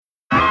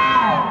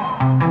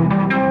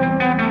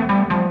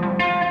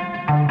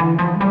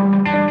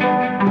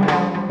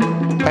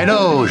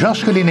Hello,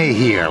 Georges Collinet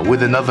here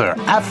with another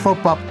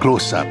Afropop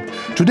Close-Up.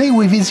 Today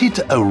we visit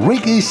a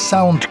reggae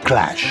sound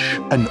clash,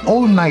 an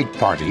all-night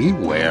party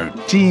where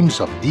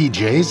teams of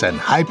DJs and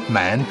hype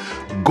men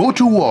go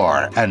to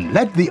war and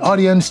let the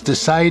audience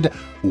decide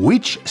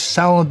which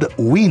sound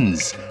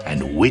wins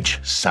and which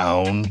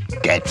sound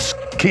gets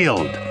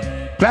killed.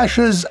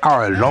 Clashes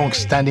are a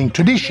long-standing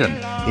tradition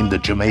in the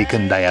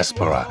Jamaican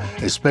diaspora,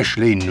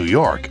 especially in New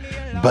York.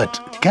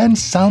 But can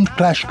sound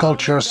clash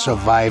culture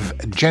survive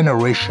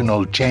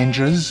generational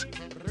changes?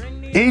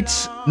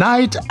 It's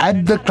Night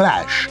at the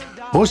Clash,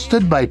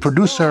 hosted by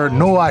producer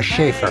Noah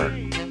Schaefer.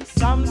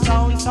 Some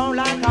sound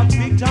like a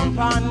big jump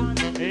on.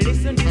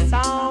 Listen to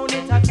sound,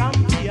 it's a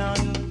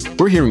champion.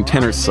 We're hearing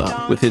Tenor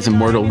Sub with his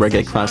immortal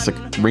reggae classic,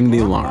 Ring the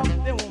Alarm.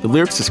 The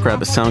lyrics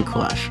describe a sound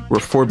clash where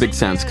four big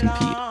sounds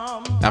compete.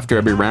 After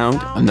every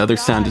round, another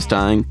sound is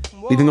dying,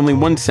 leaving only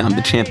one sound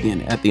the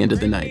champion at the end of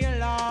the night.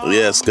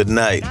 Yes, good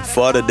night.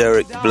 Father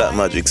Derek, Black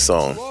Magic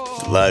Sound,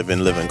 live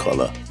in living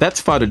color.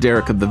 That's Father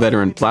Derek of the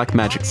veteran Black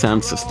Magic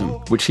Sound System,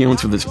 which he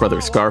owns with his brother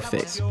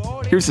Scarface.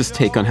 Here's his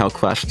take on how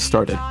Clash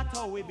started.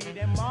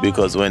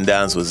 Because when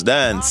dance was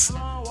dance,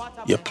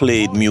 you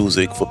played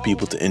music for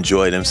people to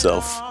enjoy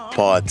themselves,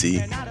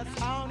 party,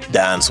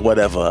 dance,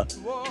 whatever.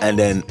 And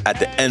then at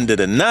the end of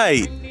the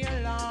night,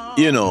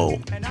 you know,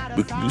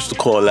 we used to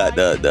call that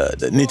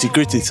the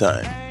nitty-gritty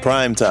time,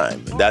 prime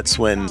time. That's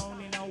when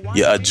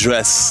you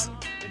address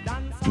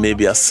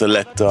maybe a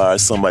selector or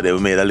somebody who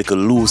made a little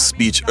loose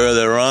speech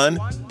earlier on,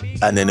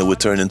 and then it would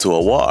turn into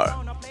a war.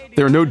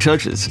 There are no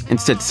judges.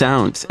 Instead,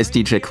 sounds, as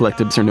DJ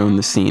collectives are known in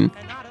the scene,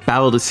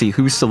 battle to see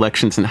whose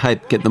selections and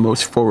hype get the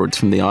most forwards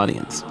from the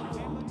audience.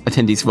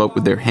 Attendees vote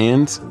with their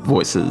hands,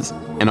 voices,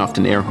 and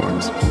often air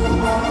horns.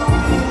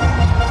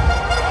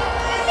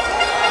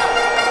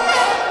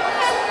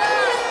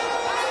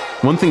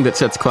 One thing that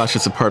sets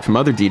clashes apart from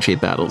other DJ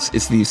battles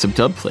is the use of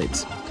dub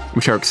plates,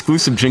 which are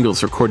exclusive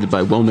jingles recorded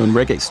by well-known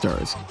reggae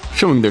stars,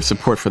 showing their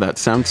support for that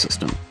sound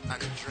system.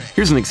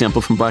 Here's an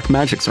example from Black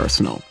Magic's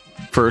arsenal.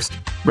 First,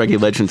 reggae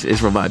legends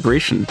Israel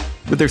Vibration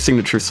with their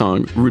signature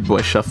song, Rude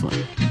Boy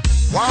Shuffling.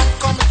 One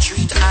come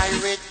treat I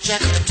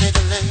rejected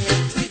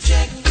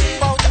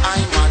but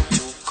I'm on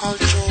to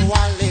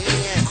culturally.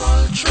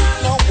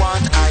 No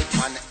one I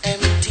on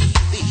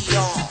MTV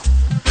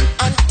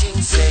and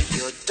things say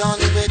you're done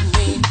with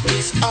me.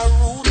 It's a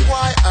rude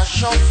boy a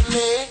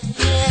shuffling.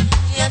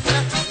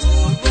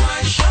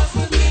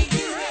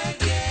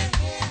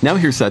 Now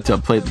here's that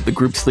dub plate that the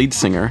group's lead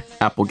singer,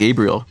 Apple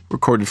Gabriel,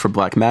 recorded for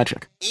Black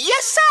Magic.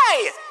 Yes,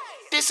 I.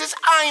 This is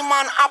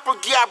Iman Apple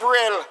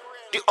Gabriel,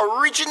 the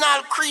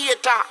original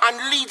creator and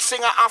lead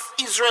singer of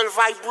Israel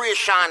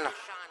Vibration,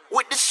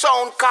 with the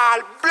sound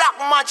called Black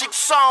Magic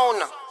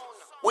Sound,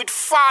 with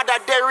Father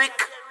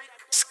Derek,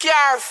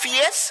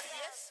 Scarface,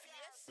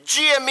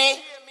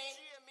 Jamie,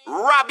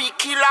 Robbie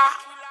Killer,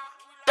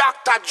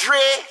 Dr.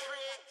 Dre,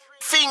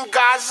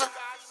 Fingers,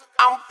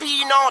 and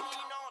Peanut.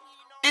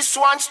 This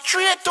one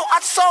straight to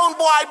a sound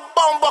boy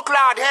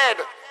bumbleclad head.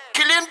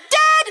 Kill him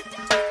dead!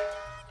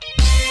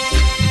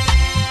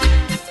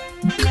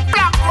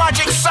 Black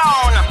Magic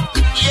Sound,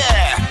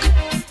 yeah.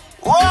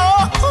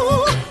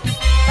 Whoa!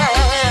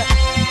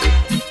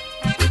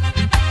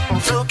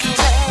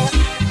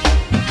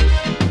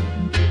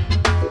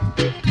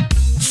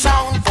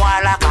 Sound boy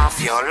like off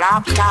your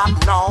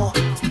laptop now.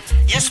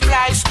 You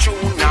splice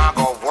tune, now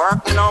go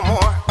work no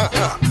more.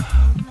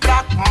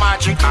 Black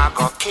Magic, I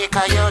go kick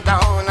you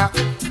down.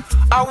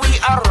 Are we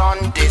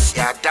around this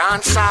ya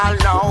dance all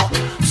now?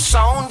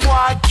 Sound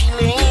boy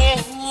killing,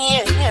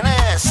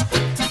 yes.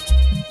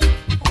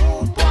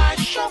 Boy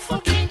shuffle,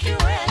 kinky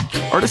red.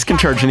 Artists can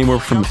charge anywhere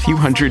from a few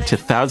hundred to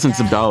thousands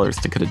of dollars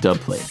to cut a dub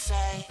plate.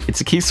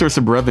 It's a key source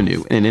of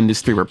revenue in an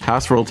industry where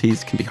past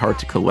royalties can be hard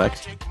to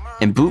collect,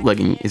 and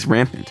bootlegging is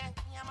rampant.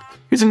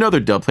 Here's another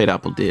dub plate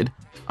Apple did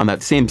on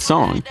that same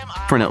song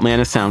for an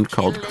Atlanta sound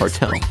called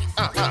Cartel.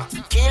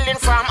 Killing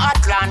from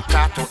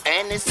Atlanta to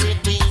any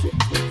city.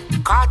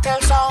 Cartel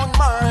sound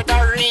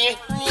murdery.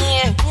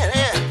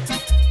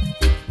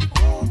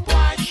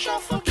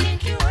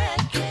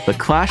 The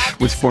Clash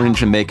was born in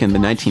Jamaica in the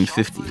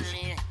 1950s.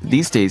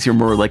 These days, you're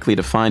more likely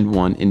to find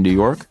one in New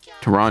York,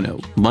 Toronto,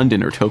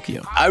 London, or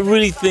Tokyo. I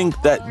really think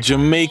that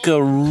Jamaica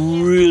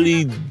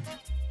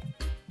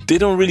they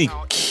don't really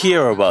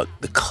care about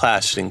the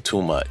Clash thing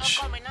too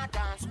much.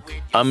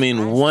 I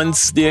mean,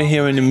 once they're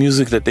hearing the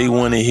music that they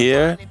want to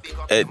hear,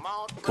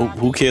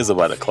 who cares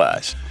about a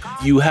Clash?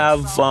 You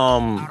have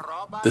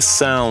the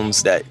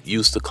sounds that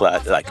used to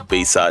clash, like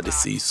Bass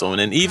Odyssey, so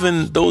and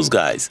even those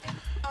guys,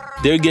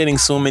 they're getting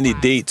so many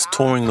dates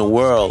touring the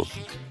world.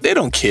 They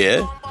don't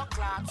care.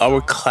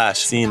 Our Clash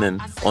scene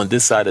on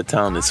this side of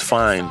town is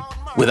fine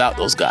without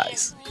those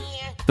guys.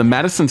 The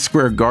Madison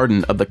Square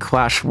Garden of the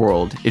Clash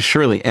world is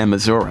surely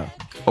Amazura,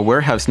 a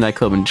warehouse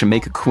nightclub in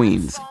Jamaica,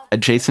 Queens,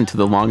 adjacent to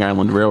the Long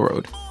Island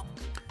Railroad.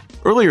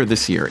 Earlier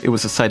this year, it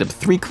was the site of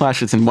 3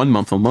 clashes in 1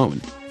 month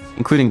alone,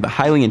 including the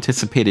highly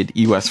anticipated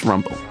US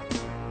Rumble.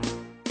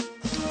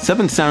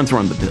 7 sounds were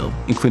on the bill,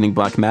 including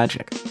Black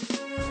Magic.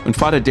 When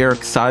Fada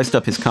Derek sized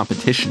up his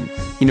competition,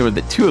 he noted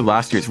that 2 of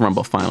last year's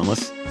Rumble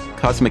finalists,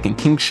 Cosmic and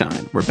King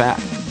Shine, were back.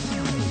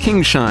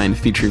 King Shine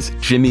features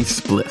Jimmy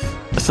Spliff,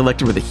 a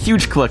selector with a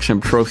huge collection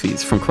of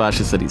trophies from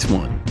clashes that he's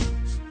won.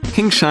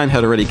 King Shine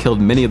had already killed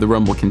many of the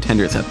Rumble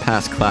contenders at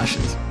past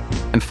clashes,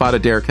 and Fada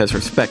Derek has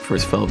respect for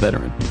his fellow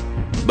veteran.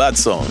 Bad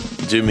song.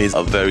 Jimmy's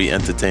a very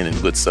entertaining,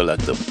 good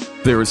selector.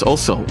 There is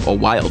also a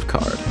wild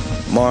card.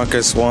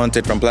 Marcus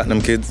Wanted from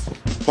Platinum Kids.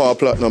 Paul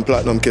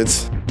Platinum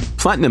Kids.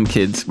 Platinum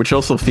Kids, which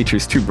also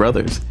features 2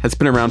 brothers, has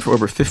been around for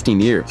over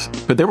 15 years,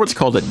 but they're what's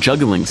called a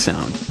juggling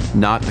sound,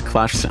 not a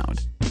clash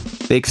sound.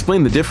 They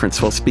explain the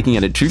difference while speaking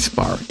at a juice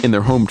bar in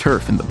their home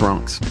turf in the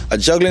Bronx. A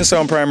juggling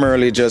sound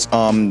primarily just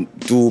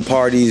do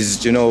parties,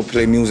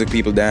 play music,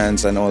 people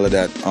dance and all of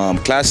that.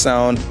 Clash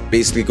sound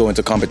basically go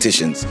into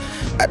competitions.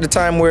 At the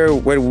time where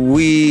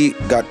we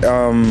got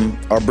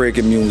our break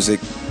in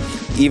music,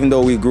 even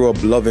though we grew up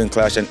loving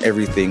Clash and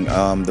everything,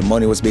 the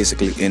money was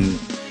basically in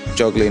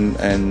juggling,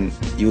 and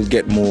you'll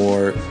get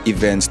more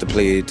events to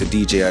play, to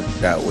DJ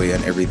that way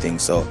and everything.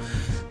 So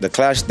the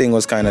Clash thing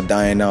was kind of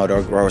dying out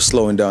or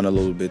slowing down a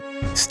little bit.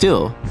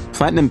 Still,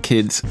 Platinum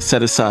Kids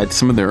set aside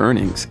some of their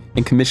earnings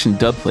and commissioned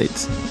dub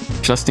plates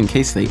just in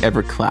case they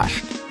ever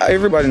clashed.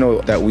 Everybody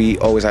knows that we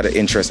always had an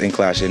interest in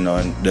clashing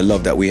and the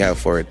love that we have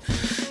for it.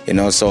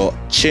 So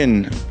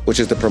Chin, which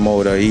is the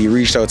promoter, he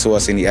reached out to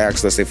us and he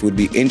asked us if we'd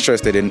be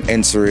interested in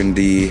entering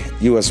the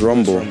US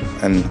Rumble.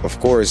 And of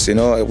course,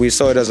 we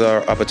saw it as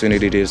our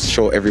opportunity to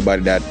show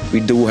everybody that we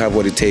do have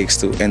what it takes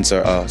to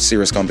enter a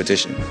serious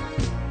competition.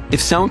 If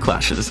sound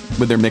clashes,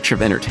 with their mixture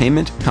of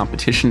entertainment,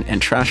 competition,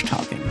 and trash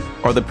talking,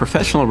 are the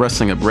professional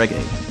wrestling of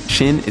reggae,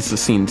 Chin is the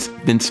scene's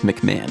Vince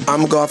McMahon.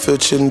 I'm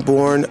Garfield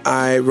Chinborn.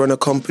 I run a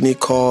company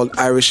called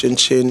Irish and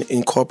Chin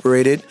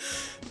Incorporated,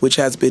 which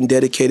has been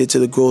dedicated to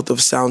the growth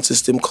of sound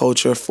system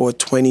culture for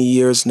 20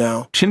 years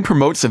now. Chin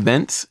promotes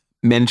events,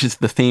 manages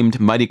the famed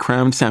Mighty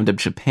Crown Sound of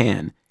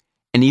Japan,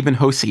 and even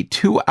hosts a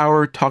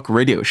 2-hour talk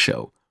radio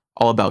show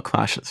all about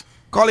clashes.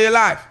 Call you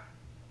live.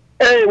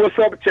 Hey, what's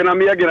up, Chin? I'm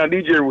here again on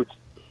DJ Roots.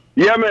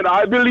 Yeah, man,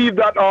 I believe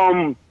that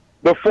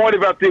the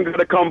 45 thing is going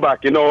to come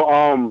back,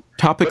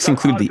 Topics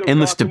include the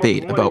endless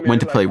debate about when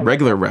to play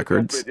regular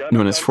records,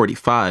 known as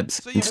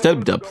 45s, instead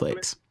of dub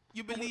plates,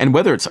 and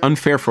whether it's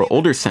unfair for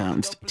older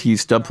sounds to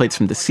use dub plates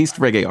from deceased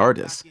reggae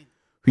artists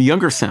who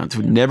younger sounds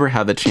would never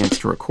have the chance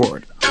to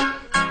record.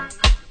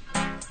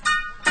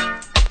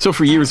 So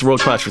for years,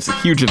 World Clash was a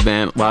huge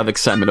event, a lot of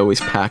excitement,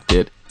 always packed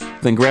it.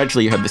 Then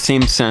gradually you had the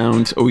same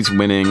sounds, always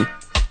winning,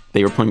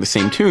 they were playing the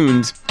same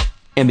tunes,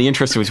 and the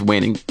interest was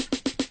waning.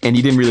 And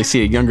you didn't really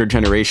see a younger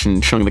generation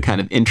showing the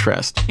kind of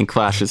interest in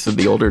clashes that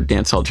the older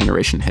dancehall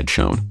generation had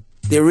shown.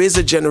 There is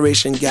a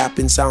generation gap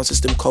in sound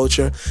system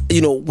culture.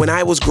 When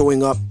I was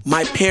growing up,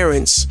 my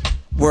parents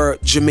were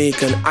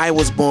Jamaican. I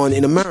was born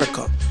in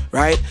America,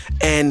 right?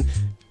 And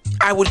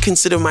I would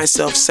consider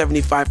myself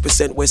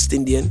 75% West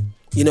Indian,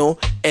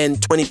 and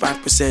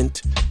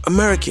 25%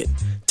 American.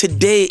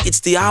 Today,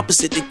 it's the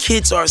opposite. The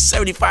kids are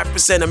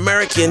 75%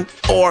 American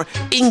or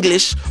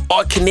English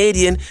or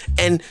Canadian,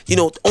 and,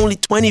 only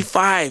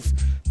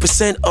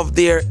 25% of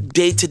their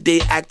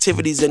day-to-day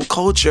activities and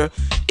culture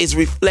is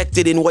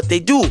reflected in what they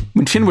do.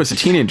 When Chin was a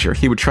teenager,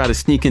 he would try to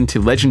sneak into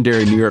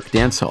legendary New York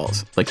dance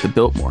halls, like the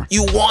Biltmore.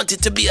 You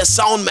wanted to be a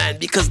sound man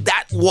because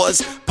that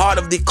was part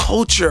of the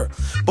culture.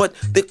 But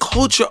the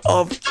culture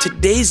of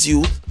today's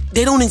youth,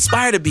 they don't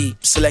inspire to be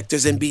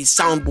selectors and be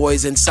sound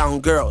boys and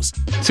sound girls.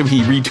 So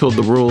he retooled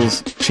the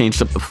rules,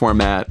 changed up the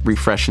format,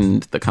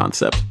 refreshened the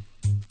concept.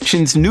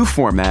 Chin's new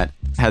format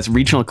has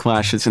regional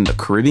clashes in the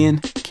Caribbean,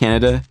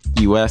 Canada,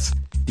 US,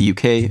 the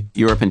UK,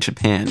 Europe, and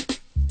Japan,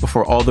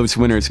 before all those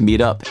winners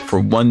meet up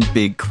for one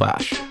big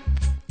clash.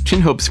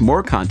 Chin hopes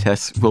more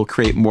contests will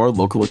create more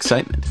local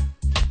excitement.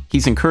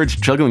 He's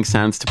encouraged juggling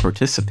sounds to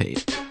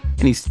participate,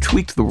 and he's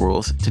tweaked the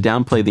rules to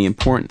downplay the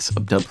importance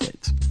of dub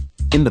plates.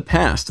 In the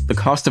past, the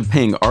cost of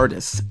paying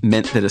artists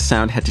meant that a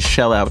sound had to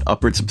shell out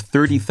upwards of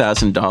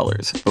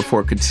 $30,000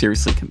 before it could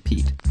seriously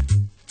compete.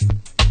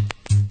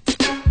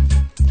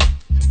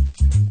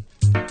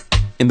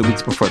 In the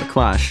weeks before the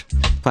clash,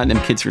 Platinum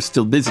Kids were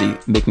still busy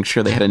making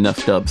sure they had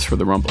enough dubs for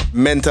the Rumble.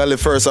 Mentally,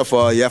 first of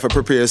all, you have to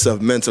prepare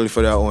yourself mentally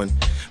for that one.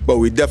 But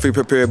we definitely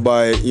prepared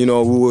by, we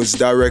was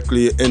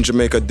directly in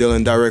Jamaica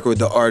dealing directly with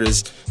the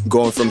artists,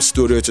 going from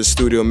studio to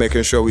studio,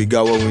 making sure we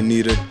got what we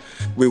needed.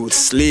 We would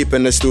sleep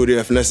in the studio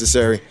if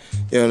necessary,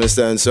 you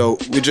understand? So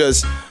we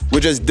just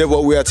did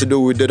what we had to do.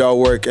 We did our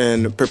work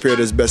and prepared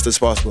as best as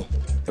possible.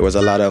 There was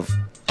a lot of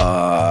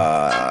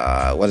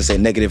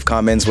negative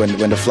comments when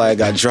the flag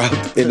got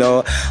dropped,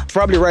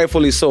 Probably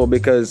rightfully so,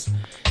 because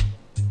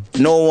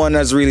no one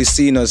has really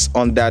seen us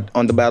on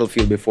the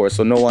battlefield before,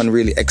 so no one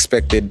really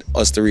expected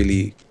us to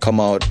really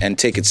come out and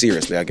take it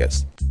seriously, I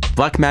guess.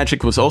 Black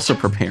Magic was also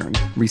preparing,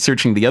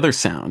 researching the other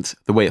sounds,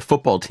 the way a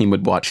football team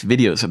would watch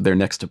videos of their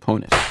next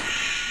opponent.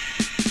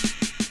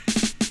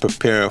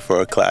 Preparing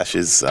for a clash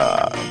is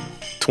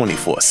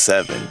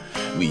 24/7.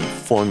 We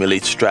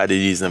formulate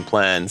strategies and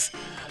plans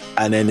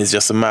And then it's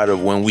just a matter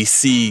of when we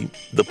see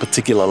the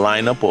particular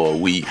lineup or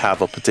we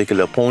have a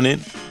particular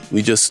opponent,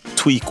 we just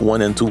tweak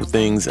one and two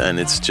things, and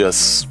it's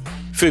just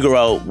figure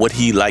out what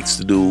he likes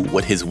to do,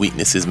 what his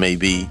weaknesses may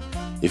be,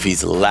 if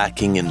he's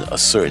lacking in a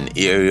certain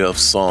area of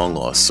song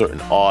or a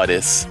certain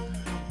artist.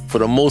 For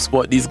the most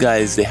part, these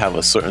guys, they have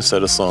a certain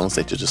set of songs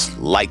that you just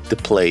like to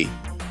play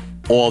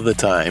all the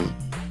time.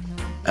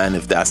 And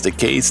if that's the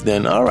case,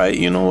 then all right,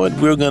 you know what,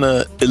 we're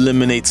gonna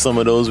eliminate some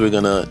of those. We're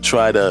gonna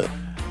try to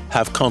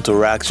have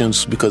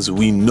counteractions because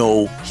we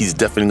know he's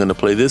definitely gonna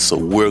play this, so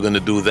we're gonna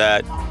do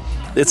that.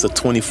 It's a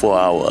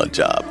 24-hour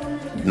job,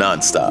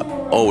 non-stop,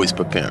 always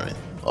preparing,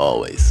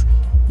 always.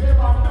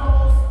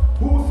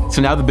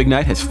 So now the big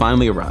night has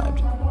finally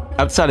arrived.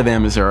 Outside of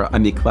Amazura, I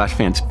meet Clash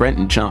fans Brent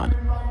and John.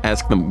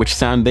 Ask them which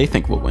sound they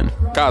think will win.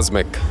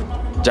 Cosmic,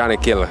 Johnny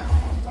Killer.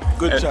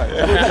 Good try.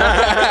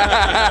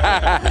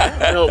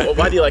 No,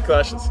 why do you like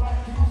Clashes?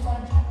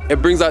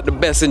 It brings out the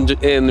best in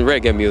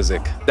reggae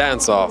music,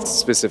 dancehall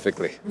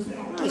specifically.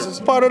 It's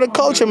part of the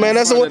culture, man.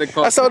 That's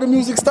how the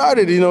music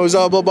started. You know, it's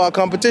all about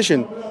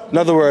competition. In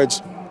other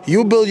words,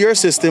 you build your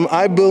system,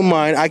 I build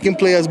mine. I can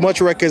play as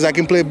much records, I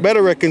can play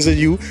better records than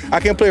you. I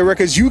can play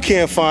records you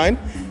can't find.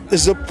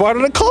 It's a part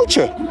of the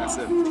culture.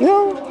 You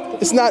know,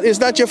 it's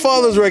not your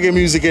father's reggae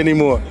music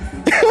anymore.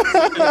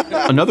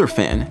 Another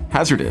fan,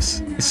 Hazardous,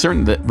 is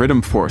certain that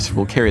Rhythm Force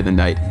will carry the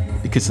night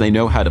because they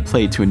know how to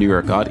play to a New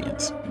York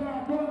audience.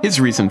 His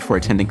reason for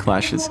attending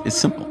Clashes is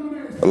simple.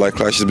 I like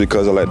Clashes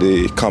because I like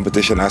the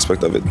competition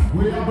aspect of it.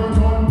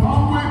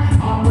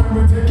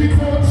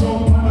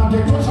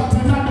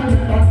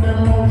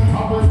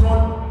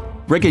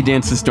 Reggae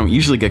dances don't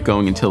usually get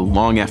going until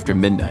long after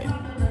midnight,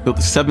 but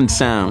with 7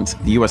 sounds,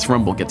 the US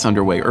Rumble gets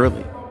underway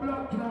early.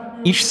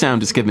 Each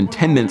sound is given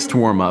 10 minutes to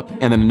warm up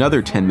and then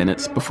another 10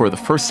 minutes before the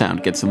first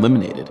sound gets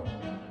eliminated.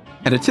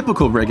 At a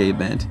typical reggae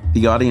event,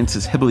 the audience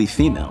is heavily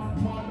female,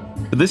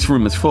 but this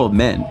room is full of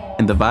men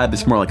and the vibe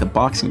is more like a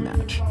boxing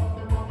match.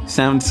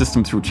 Sound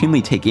systems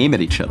routinely take aim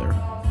at each other,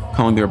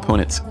 calling their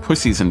opponents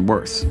pussies and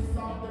worse.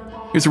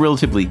 Here's a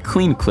relatively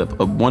clean clip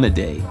of One a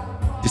Day,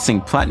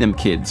 dissing Platinum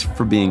Kids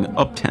for being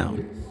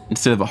uptown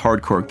instead of a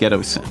hardcore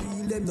ghetto sound.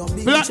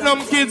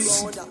 Platinum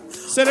Kids,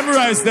 say them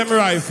rise, them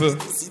rifle.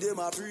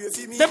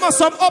 Them are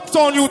some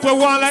uptown youth who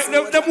want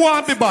like them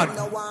want be bad.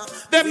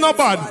 Them not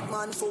bad.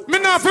 Me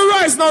not fi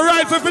rise no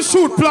rifle fi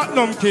shoot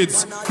Platinum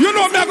Kids. You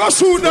know me I go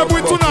shoot them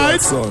with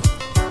tonight.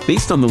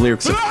 Based on the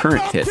lyrics of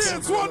current hits,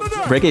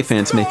 reggae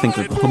fans may think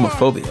that the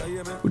homophobia,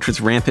 which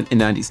was rampant in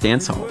 90s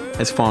dancehall,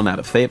 has fallen out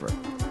of favor.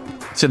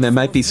 So they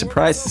might be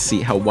surprised to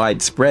see how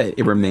widespread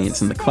it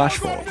remains in the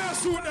Clash world.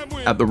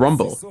 At the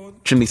Rumble,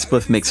 Jimmy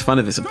Spliff makes fun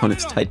of his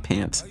opponent's tight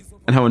pants,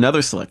 and how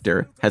another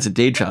selector has a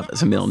day job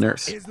as a male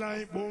nurse.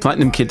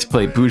 Platinum Kids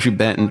play Buju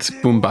Banton's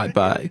Boom Bye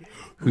Bye,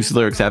 whose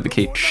lyrics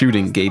advocate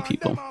shooting gay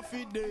people.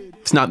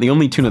 It's not the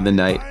only tune of the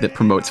night that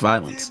promotes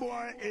violence.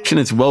 Chin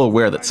is well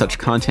aware that such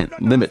content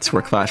limits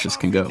where Clashes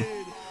can go.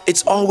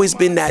 It's always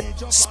been that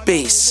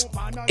space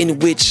in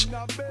which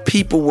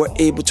people were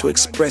able to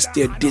express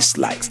their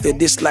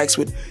dislikes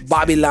with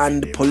Babylon,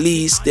 the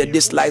police, their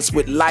dislikes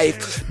with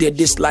life, their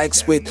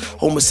dislikes with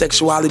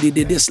homosexuality,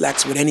 their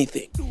dislikes with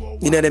anything.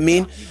 You know what I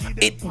mean?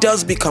 It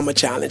does become a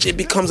challenge. It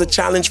becomes a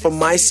challenge for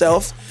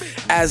myself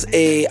as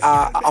a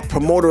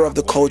promoter of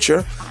the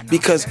culture,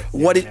 because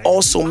what it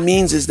also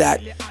means is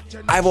that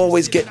I've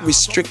always get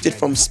restricted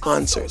from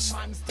sponsors,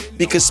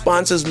 because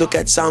sponsors look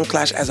at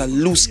Soundclash as a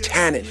loose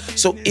cannon.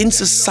 So in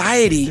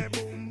society,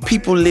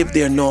 people live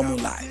their normal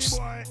lives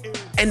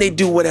and they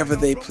do whatever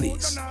they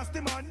please.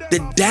 The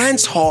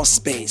dance hall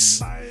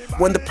space,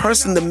 when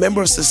the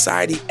member of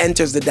society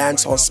enters the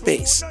dance hall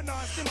space,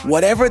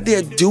 whatever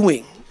they're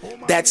doing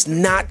that's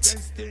not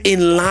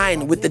in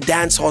line with the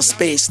dance hall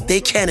space, they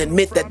can't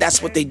admit that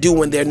that's what they do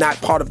when they're not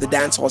part of the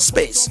dance hall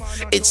space.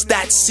 It's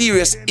that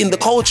serious in the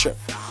culture.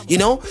 You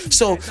know?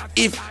 So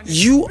if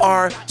you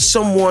are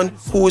someone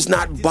who is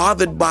not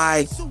bothered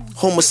by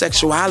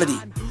homosexuality,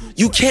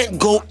 you can't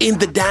go in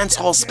the dance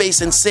hall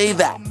space and say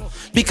that,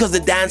 because the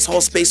dance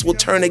hall space will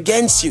turn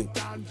against you.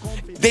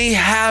 They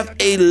have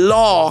a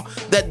law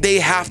that they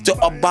have to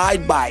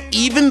abide by.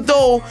 Even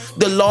though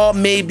the law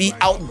may be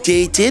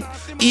outdated,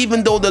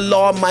 even though the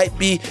law might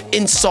be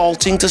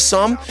insulting to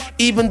some,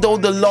 even though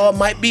the law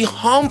might be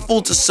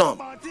harmful to some,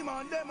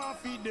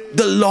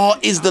 the law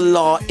is the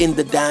law in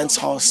the dance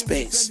hall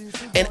space.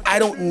 And I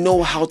don't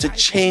know how to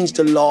change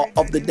the law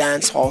of the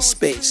dance hall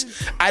space.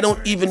 I don't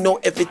even know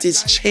if it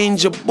is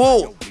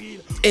changeable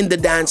in the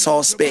dance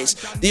hall space.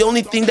 The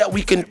only thing that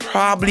we can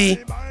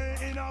probably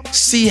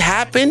see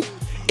happen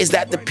is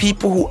that the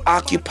people who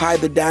occupy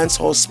the dance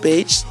hall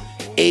space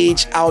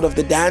age out of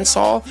the dance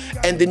hall,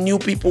 and the new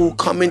people who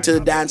come into the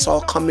dance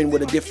hall come in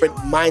with a different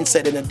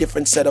mindset and a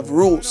different set of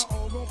rules.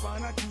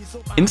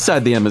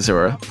 Inside the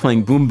Amazura,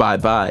 playing Boom Bye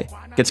Bye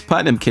gets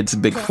Platinum Kids a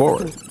big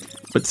forward,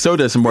 but so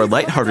does a more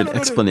lighthearted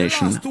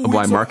explanation of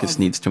why Marcus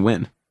needs to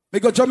win. Me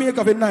go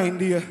Jamaica for 9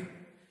 days.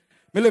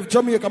 Me live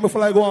Jamaica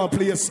before I go on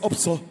place up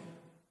so.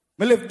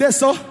 Me live there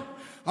so,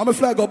 and me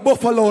fly go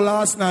Buffalo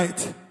last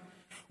night.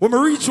 When me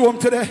reach home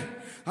today,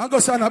 I go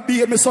son and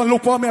beat me son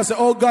look for me and say,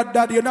 oh God,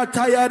 Daddy, you're not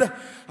tired?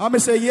 And me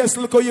say, yes,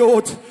 look at you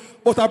out.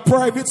 But a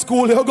private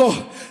school, you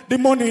go, the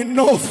money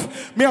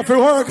enough. Me have to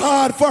work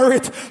hard for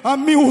it.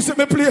 And music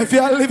me play if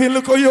you're living,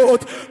 look at you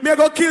out. Me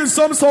go kill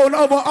some sound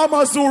over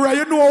Amazura,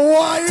 you know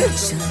why?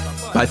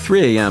 By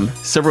 3 a.m.,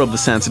 several of the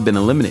sounds have been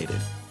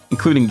eliminated,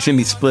 including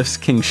Jimmy Spliff's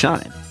King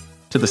Shine.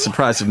 To the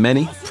surprise of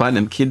many,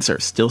 Platinum Kids are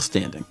still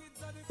standing.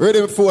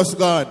 Ready with force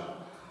gone.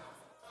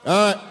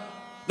 Alright.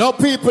 Now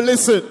people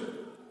listen.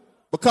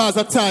 Because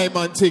of time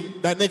and thing,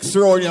 that next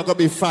round you're gonna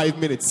be 5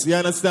 minutes. You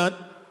understand?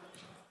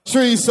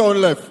 3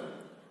 sound left.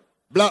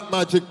 Black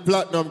Magic,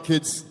 Platinum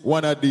Kids,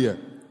 1 a day.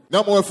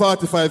 No more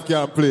 45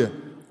 can play.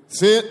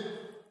 See it?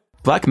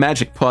 Black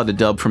Magic pawed a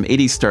dub from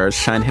 80s stars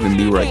Shinehead and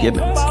Leroy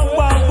Gibbons.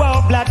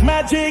 Black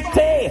Magic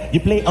play, you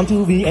play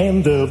until the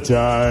end of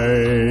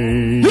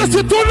time.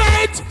 Listen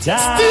tonight!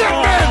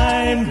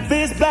 Time,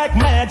 this Black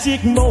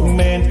Magic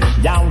moment.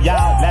 Yow,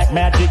 yow, Black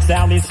Magic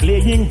sound is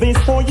playing this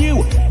for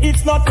you.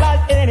 It's not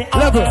like any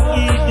other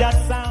idiot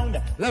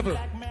sound. Level.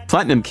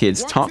 Platinum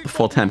Kids taunt the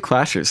full-time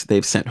Clashers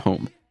they've sent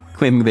home,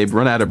 claiming they've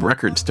run out of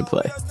records to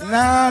play.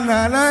 Na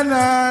na na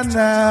na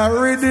na,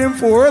 Rhythm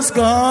Force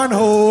gone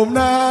home.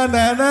 Na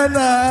na na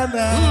na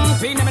na.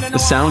 The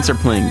sounds are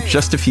playing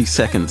just a few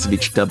seconds of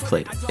each dub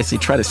plate as they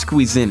try to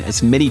squeeze in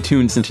as many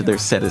tunes into their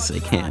set as they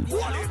can,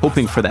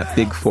 hoping for that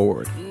big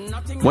forward.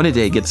 One A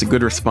Day gets a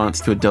good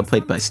response to a dub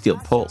plate by Steel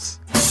Pulse.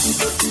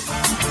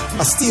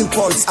 A Steel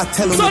Pulse, I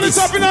tell you this.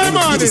 Up in the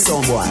morning.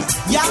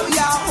 Yow,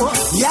 yow,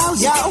 yow,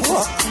 yow.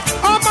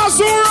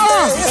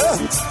 Amazura!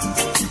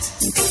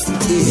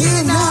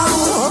 Here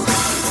now,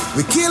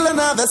 we kill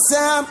another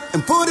Sam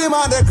and put him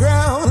on the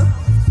ground.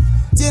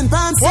 10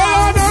 pounds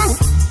Sam,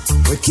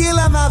 we kill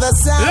another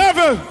Sam.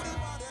 Level.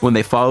 When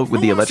they follow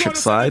with the electric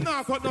slide,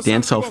 the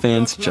dancehall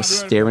fans just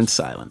stare in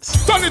silence.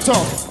 Turn it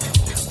up.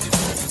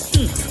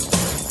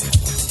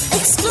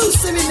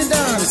 Exclusive in the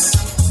dance.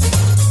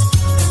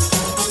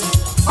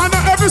 And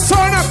every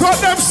song I got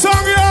them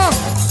song, yeah.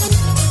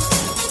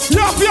 You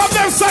have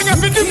them song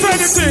if you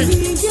defend anything.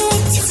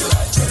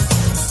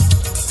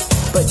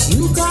 But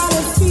you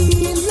gotta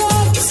feel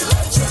like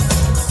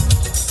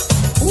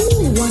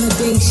ooh, one of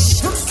they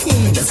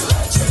shocking.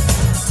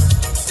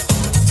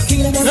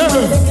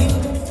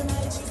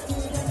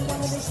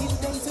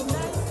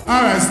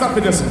 Alright, stop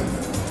it this one.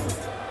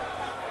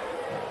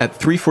 At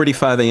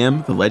 3:45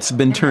 a.m., the lights have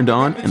been turned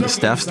on and the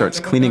staff starts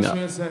cleaning up.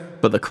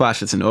 But the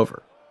clash isn't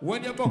over.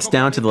 It's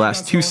down to the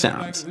last 2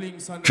 sounds,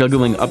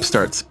 juggling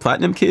upstarts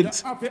Platinum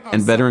Kids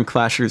and veteran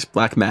clashers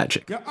Black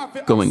Magic,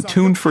 going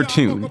tune for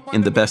tune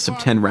in the best of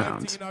 10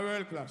 rounds.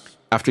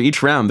 After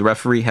each round, the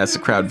referee has the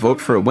crowd vote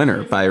for a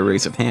winner by a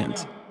raise of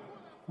hands.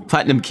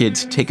 Platinum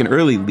Kids take an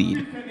early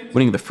lead,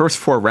 winning the first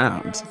 4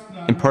 rounds,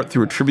 in part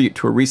through a tribute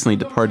to a recently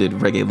departed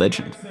reggae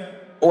legend.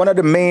 One of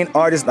the main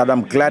artists that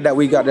I'm glad that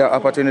we got the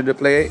opportunity to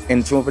play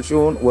in Tune for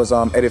Tune was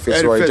Eddie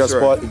Fitzroy.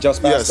 He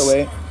just passed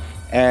away.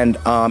 And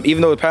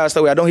even though he passed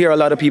away, I don't hear a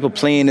lot of people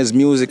playing his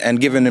music and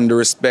giving him the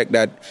respect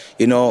that,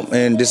 you know,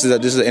 and this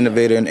is an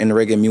innovator in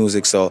reggae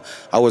music. So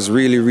I was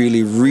really,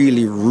 really,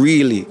 really,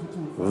 really,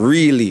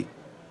 really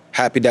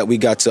happy that we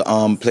got to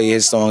play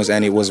his songs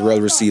and it was well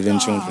received in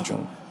Tune for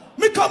Tune.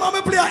 Me come and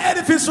me play an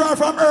Eddie Fitzroy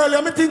from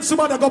earlier. Me think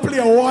somebody go play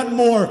one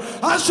more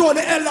and show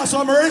the elders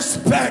some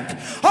respect.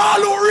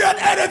 All who read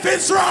Eddie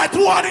Fitzroy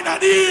 1 in a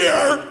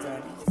year.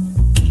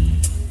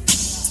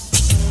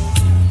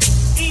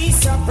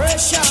 It's a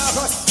pressure,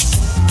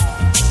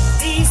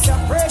 it's a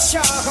pressure,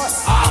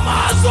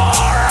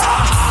 Amazura!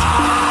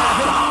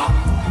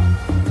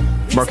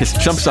 Marcus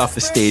jumps off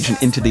the stage and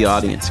into the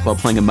audience while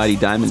playing a Mighty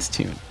Diamonds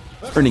tune,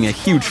 earning a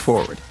huge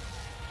forward.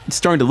 It's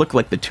starting to look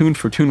like the Tune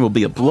for Tune will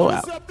be a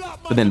blowout,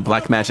 but then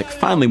Black Magic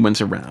finally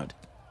wins a round,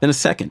 then a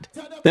second,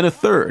 then a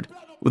third,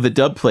 with a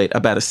dub plate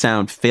about a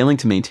sound failing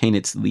to maintain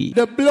its lead.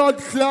 The blood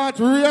clot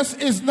race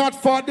is not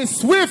for the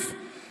swift.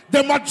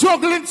 Them a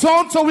juggling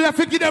sound, so we have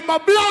to give them a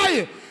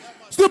blind.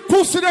 So the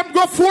pussy them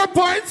go 4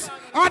 points,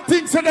 and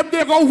things that them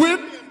they go win.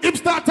 Him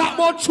start talking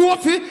about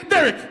trophy,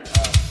 Derek.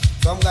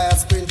 Some guy a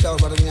sprint out,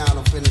 but he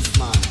ain't finish,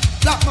 man.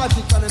 Black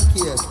Magic on them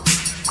kids.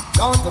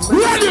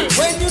 Ready!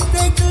 When you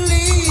take the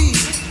lead,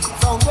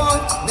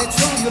 someone make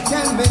sure you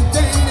can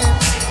maintain it.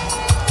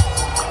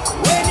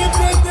 When you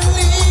take the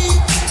lead,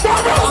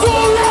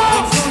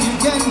 make sure you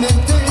can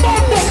maintain it.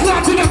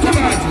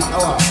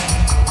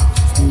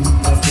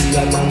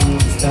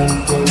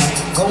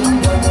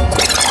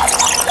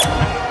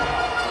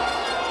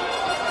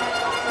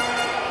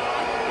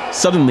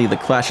 Suddenly, the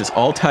Clash is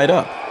all tied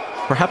up.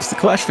 Perhaps the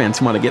Clash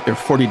fans want to get their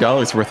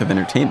 $40 worth of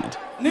entertainment.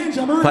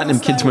 Platinum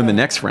Kids win the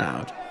next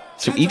round,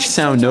 so each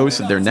sound knows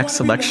that their next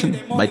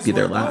selection might be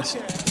their last.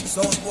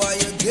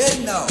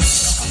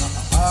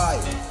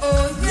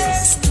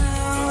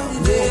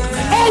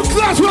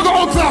 Clash, we're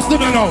going Clash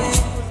them now.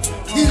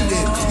 Kill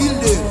it.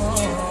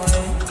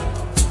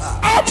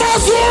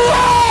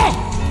 Amazura!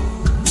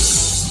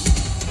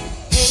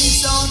 Any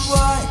sound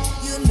boy,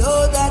 you know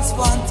that's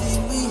one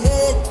thing we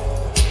hate.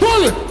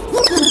 Pull it!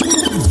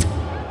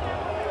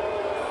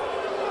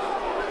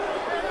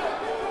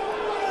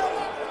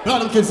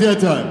 Platinum Kids, your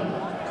time.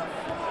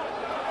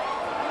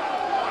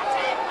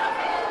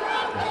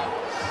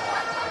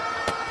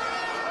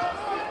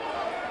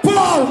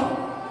 Paul,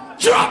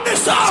 drop the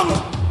song.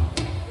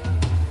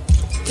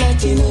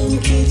 Platinum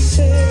Kids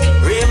say.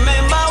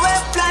 Remember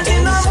where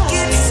Platinum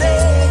Kids say.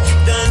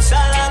 Dance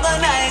all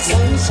organize.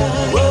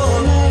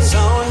 Whoa,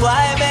 sound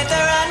why better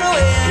run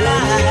away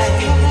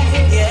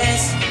alive.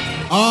 Yes.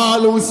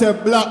 All who say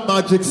Black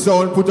Magic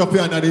Sound, put up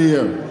your hand in the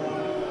air.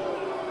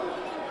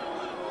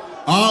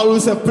 All who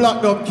say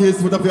Platinum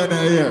Kids, put up your hand in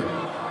the air.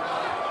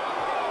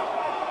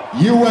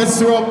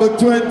 US Rumble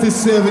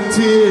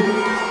 2017.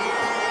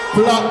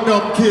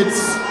 Platinum Kids,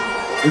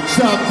 the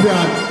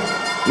champion,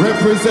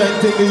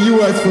 representing the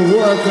US for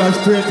World Clash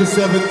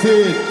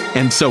 2017.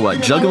 And so a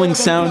juggling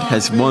sound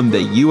has won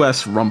the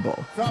US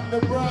Rumble.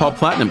 Paul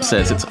Platinum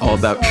says it's all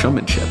about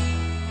showmanship.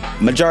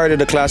 Majority of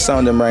the Clash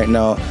Sound them right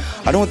now,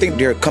 I don't think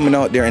they're coming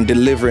out there and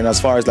delivering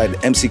as far as like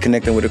the MC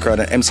connecting with the crowd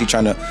and MC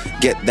trying to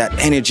get that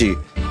energy.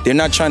 They're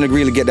not trying to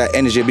really get that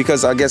energy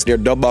because I guess their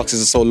dub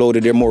boxes are so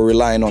loaded, they're more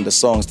relying on the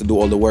songs to do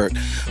all the work.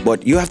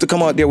 But you have to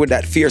come out there with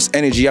that fierce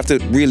energy. You have to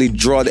really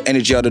draw the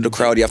energy out of the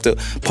crowd. You have to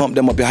pump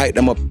them up, you hype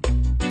them up.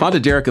 Father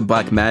Derek of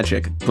Black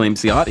Magic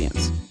blames the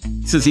audience.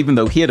 He says even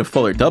though he had a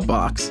fuller dub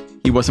box,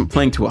 he wasn't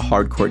playing to a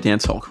hardcore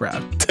dancehall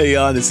crowd. To tell you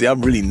honestly,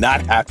 I'm really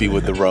not happy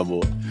with the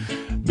Rumble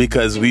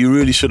because we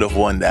really should have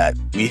won that.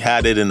 We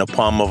had it in the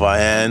palm of our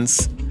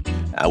hands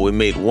and we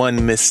made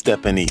one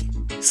misstep and he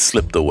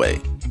slipped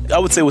away. I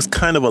would say it was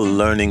kind of a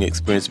learning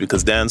experience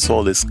because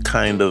dancehall is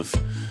kind of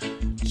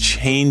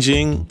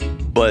changing,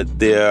 but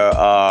there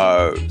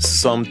are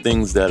some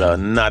things that are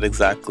not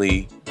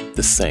exactly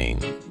the same.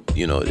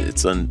 You know,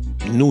 it's a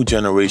new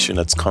generation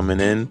that's coming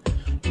in,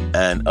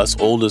 and us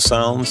older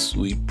sounds,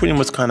 we pretty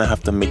much kind of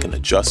have to make an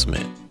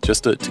adjustment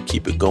just to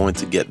keep it going,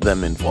 to get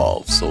them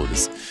involved so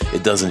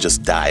it doesn't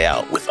just die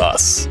out with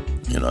us.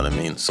 You know what I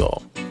mean?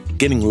 So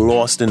getting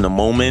lost in the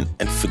moment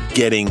and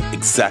forgetting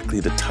exactly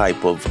the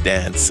type of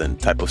dance and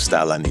type of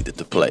style I needed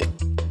to play.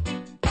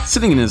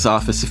 Sitting in his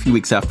office a few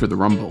weeks after the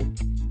Rumble,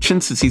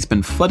 Chin says he's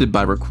been flooded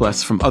by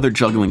requests from other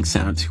juggling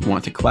sounds who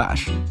want to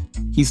clash.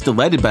 He's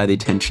delighted by the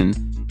attention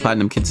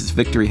Platinum Kids'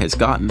 victory has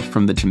gotten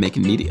from the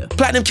Jamaican media.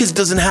 Platinum Kids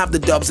doesn't have the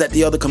dubs that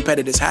the other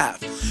competitors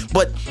have,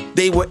 but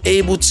they were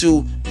able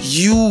to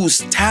use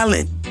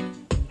talent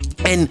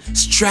and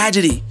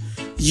strategy,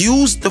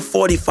 use the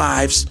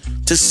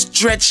 45s to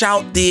stretch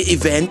out the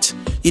event,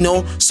 you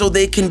know, so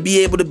they can be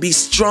able to be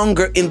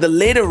stronger in the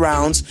later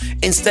rounds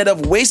instead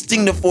of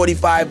wasting the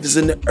 45s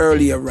in the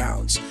earlier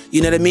rounds.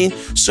 You know what I mean?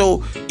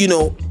 So, you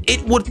know,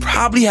 it would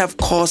probably have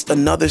cost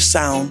another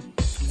sound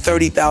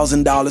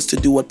 $30,000 to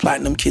do what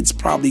Platinum Kids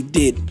probably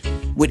did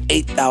with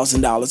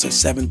 $8,000 or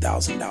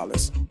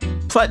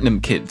 $7,000.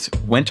 Platinum Kids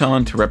went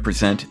on to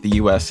represent the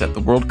US at the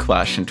World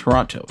Clash in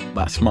Toronto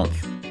last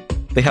month.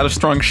 They had a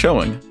strong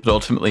showing, but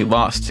ultimately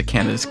lost to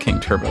Canada's King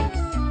Turbo.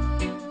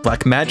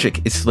 Black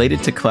Magic is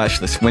slated to clash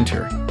this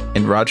winter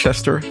in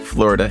Rochester,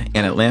 Florida,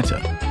 and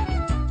Atlanta.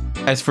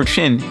 As for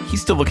Chin,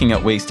 he's still looking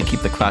at ways to keep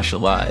the clash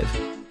alive,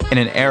 in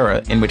an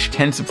era in which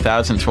tens of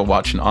thousands will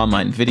watch an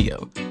online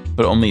video,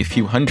 but only a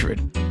few hundred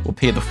will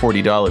pay the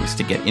 $40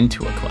 to get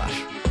into a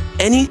clash.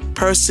 Any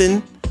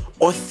person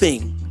or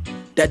thing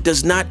that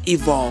does not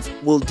evolve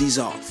will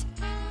dissolve.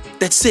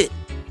 That's it.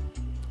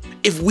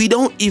 If we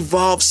don't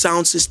evolve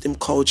sound system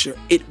culture,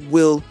 it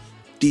will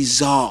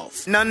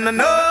dissolve. No, no,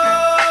 no.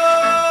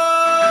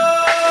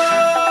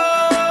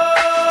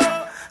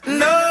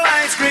 No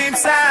ice cream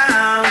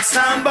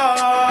sound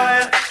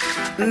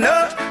boy.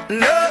 No,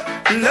 no,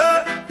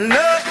 no,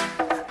 no.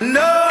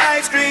 No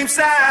ice cream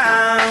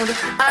sound.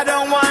 I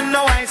don't want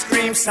no ice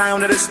cream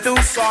sound. It is too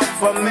soft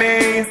for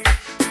me.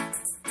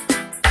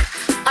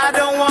 I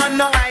don't want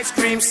no ice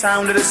cream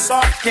sound. It is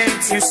soft,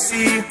 can't you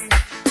see?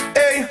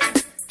 Hey.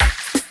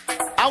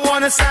 I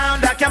want a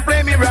sound that can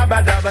play me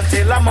rubber-dub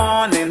until the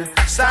morning.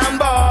 Sound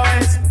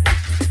boys.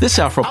 This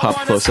Afropop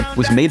close-up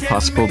was made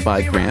possible by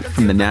a grant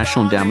from the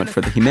National Endowment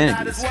for the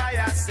Humanities.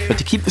 But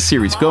to keep the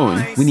series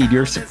going, we need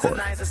your support.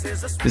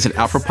 Visit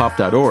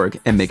afropop.org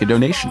and make a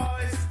donation.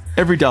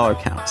 Every dollar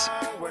counts.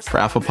 For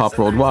Afropop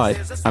Worldwide,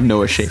 I'm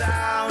Noah Schaefer.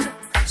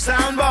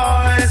 Sound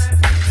boys.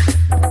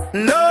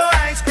 No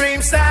ice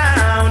cream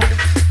sound.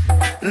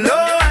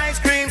 No ice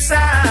cream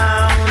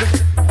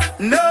sound.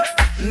 No,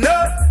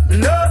 no,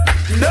 no,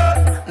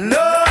 no,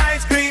 no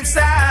ice cream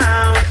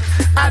sound.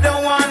 I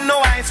don't want no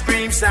ice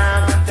cream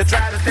sound to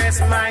try to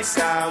test my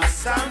sound.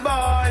 Sound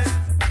boys.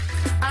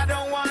 I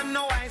don't want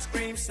no ice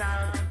cream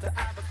sound to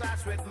have a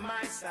clash with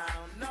my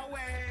sound. No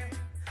way.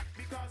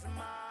 Because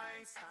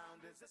my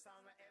sound is the sound.